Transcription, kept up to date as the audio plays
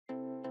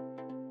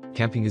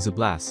Camping is a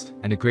blast,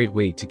 and a great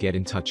way to get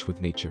in touch with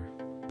nature.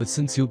 But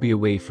since you'll be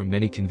away from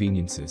many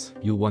conveniences,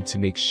 you'll want to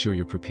make sure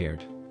you're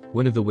prepared.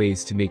 One of the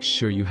ways to make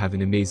sure you have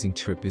an amazing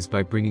trip is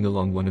by bringing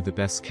along one of the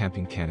best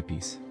camping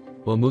canopies.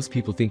 While most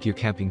people think your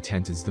camping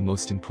tent is the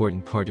most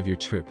important part of your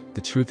trip,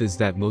 the truth is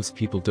that most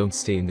people don't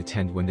stay in the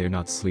tent when they're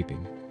not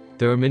sleeping.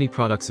 There are many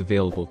products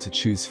available to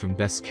choose from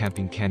best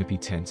camping canopy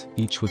tent,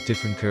 each with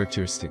different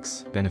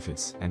characteristics,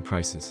 benefits, and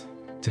prices.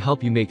 To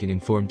help you make an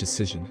informed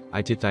decision,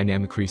 I did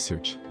dynamic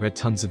research, read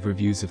tons of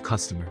reviews of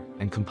customer,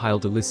 and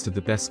compiled a list of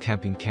the best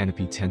camping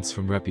canopy tents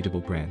from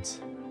reputable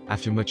brands.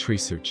 After much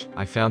research,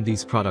 I found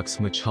these products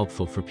much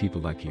helpful for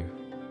people like you.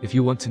 If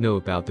you want to know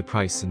about the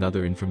price and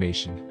other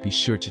information, be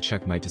sure to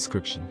check my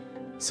description.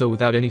 So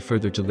without any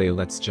further delay,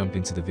 let's jump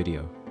into the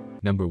video.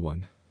 Number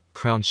 1.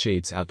 Crown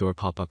Shades Outdoor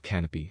Pop-Up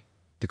Canopy.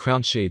 The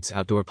Crown Shades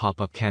Outdoor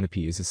Pop-Up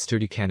Canopy is a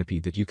sturdy canopy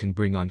that you can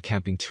bring on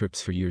camping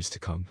trips for years to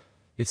come.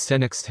 It's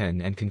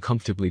 10x10 and can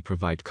comfortably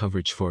provide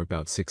coverage for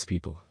about 6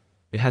 people.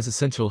 It has a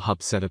central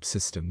hub setup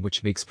system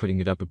which makes putting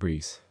it up a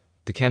breeze.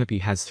 The canopy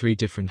has 3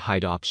 different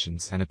height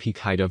options and a peak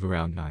height of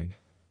around 9.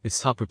 Its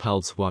top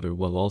repels water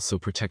while also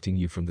protecting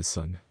you from the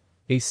sun.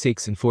 8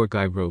 stakes and 4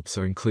 guy ropes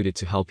are included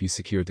to help you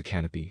secure the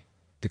canopy.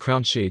 The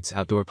Crown Shades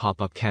Outdoor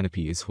Pop-Up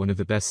Canopy is one of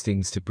the best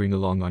things to bring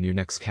along on your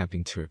next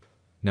camping trip.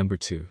 Number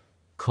 2.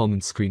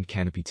 Coleman Screen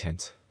Canopy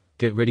Tent.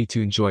 Get ready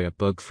to enjoy a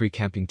bug-free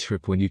camping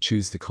trip when you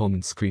choose the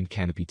Coleman Screen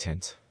Canopy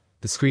Tent.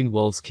 The screen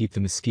walls keep the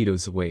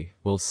mosquitoes away,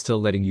 while still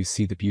letting you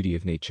see the beauty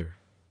of nature.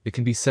 It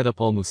can be set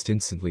up almost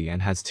instantly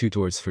and has 2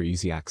 doors for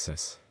easy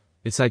access.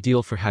 It's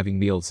ideal for having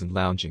meals and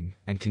lounging,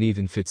 and can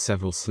even fit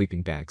several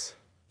sleeping bags.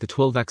 The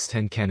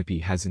 12x10 canopy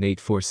has an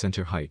 8'4"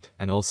 center height,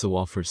 and also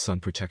offers sun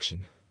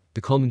protection.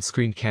 The Coleman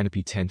Screen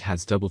Canopy Tent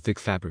has double thick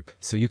fabric,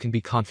 so you can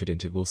be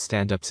confident it will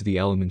stand up to the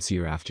elements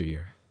year after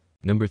year.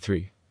 Number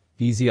 3.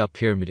 Easy Up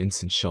Pyramid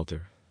Instant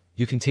Shelter.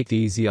 You can take the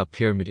Easy Up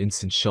Pyramid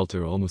Instant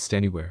Shelter almost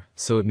anywhere,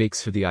 so it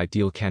makes for the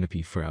ideal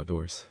canopy for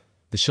outdoors.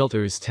 The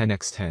shelter is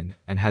 10x10,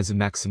 and has a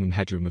maximum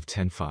headroom of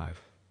 10.5.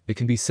 It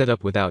can be set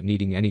up without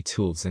needing any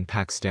tools and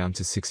packs down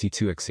to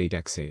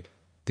 62x8x8.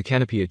 The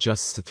canopy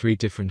adjusts to 3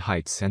 different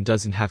heights and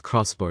doesn't have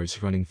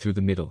crossbars running through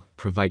the middle,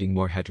 providing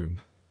more headroom.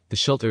 The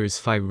shelter is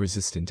fire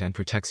resistant and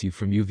protects you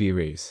from UV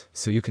rays,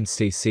 so you can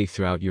stay safe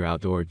throughout your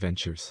outdoor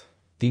adventures.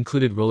 The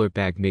included roller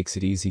bag makes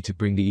it easy to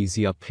bring the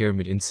Easy Up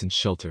Pyramid Instant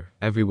Shelter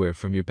everywhere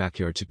from your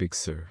backyard to Big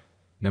Sur.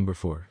 Number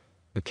 4.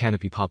 The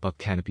Canopy Pop-Up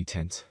Canopy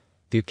Tent.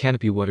 The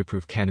Canopy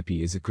Waterproof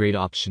Canopy is a great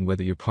option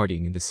whether you're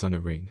partying in the sun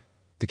or rain.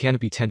 The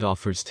canopy tent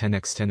offers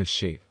 10x10 of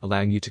shade,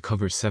 allowing you to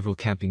cover several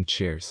camping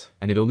chairs,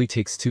 and it only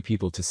takes 2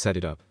 people to set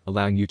it up,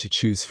 allowing you to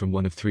choose from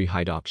one of 3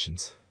 height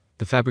options.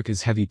 The fabric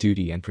is heavy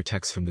duty and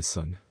protects from the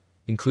sun.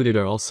 Included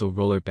are also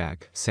roller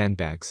bag,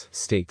 sandbags,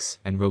 stakes,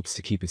 and ropes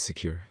to keep it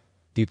secure.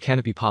 The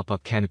Canopy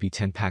Pop-Up Canopy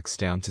Tent packs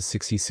down to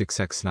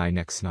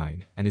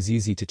 66x9x9 and is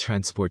easy to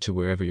transport to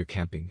wherever you're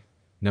camping.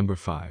 Number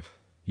 5.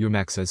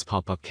 Urmax's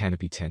Pop-Up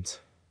Canopy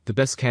Tent. The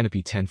best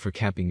canopy tent for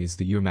camping is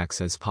the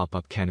Urmax's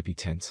Pop-Up Canopy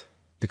Tent.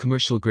 The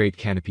commercial-grade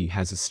canopy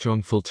has a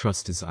strong full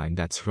truss design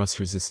that's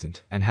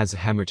rust-resistant and has a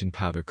hammerton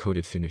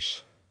powder-coated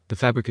finish. The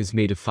fabric is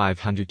made of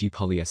 500D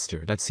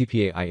polyester that's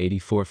CPAI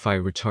 84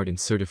 fire retardant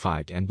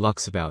certified and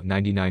blocks about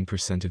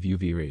 99% of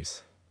UV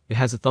rays. It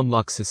has a thumb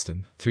lock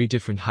system, 3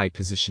 different height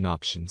position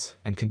options,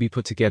 and can be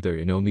put together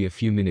in only a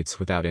few minutes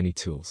without any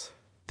tools.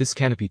 This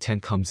canopy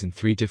tent comes in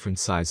 3 different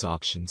size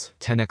options,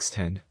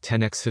 10x10,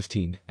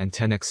 10x15, and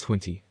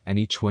 10x20, and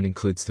each one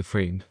includes the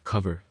frame,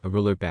 cover, a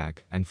roller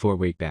bag, and 4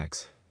 weight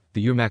bags.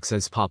 The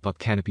Urmax's Pop-Up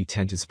Canopy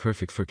Tent is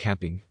perfect for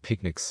camping,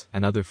 picnics,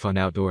 and other fun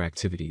outdoor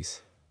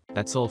activities.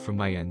 That's all from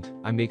my end.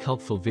 I make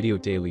helpful video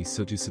daily,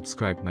 so do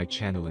subscribe my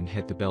channel and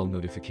hit the bell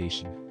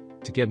notification.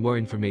 To get more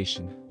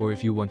information, or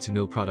if you want to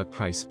know product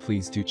price,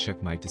 please do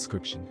check my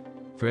description.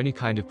 For any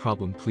kind of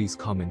problem, please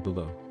comment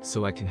below,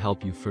 so I can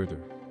help you further.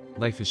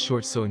 Life is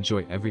short, so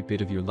enjoy every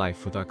bit of your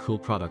life with our cool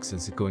products,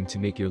 as it's going to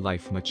make your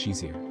life much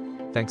easier.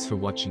 Thanks for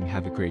watching,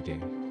 have a great day.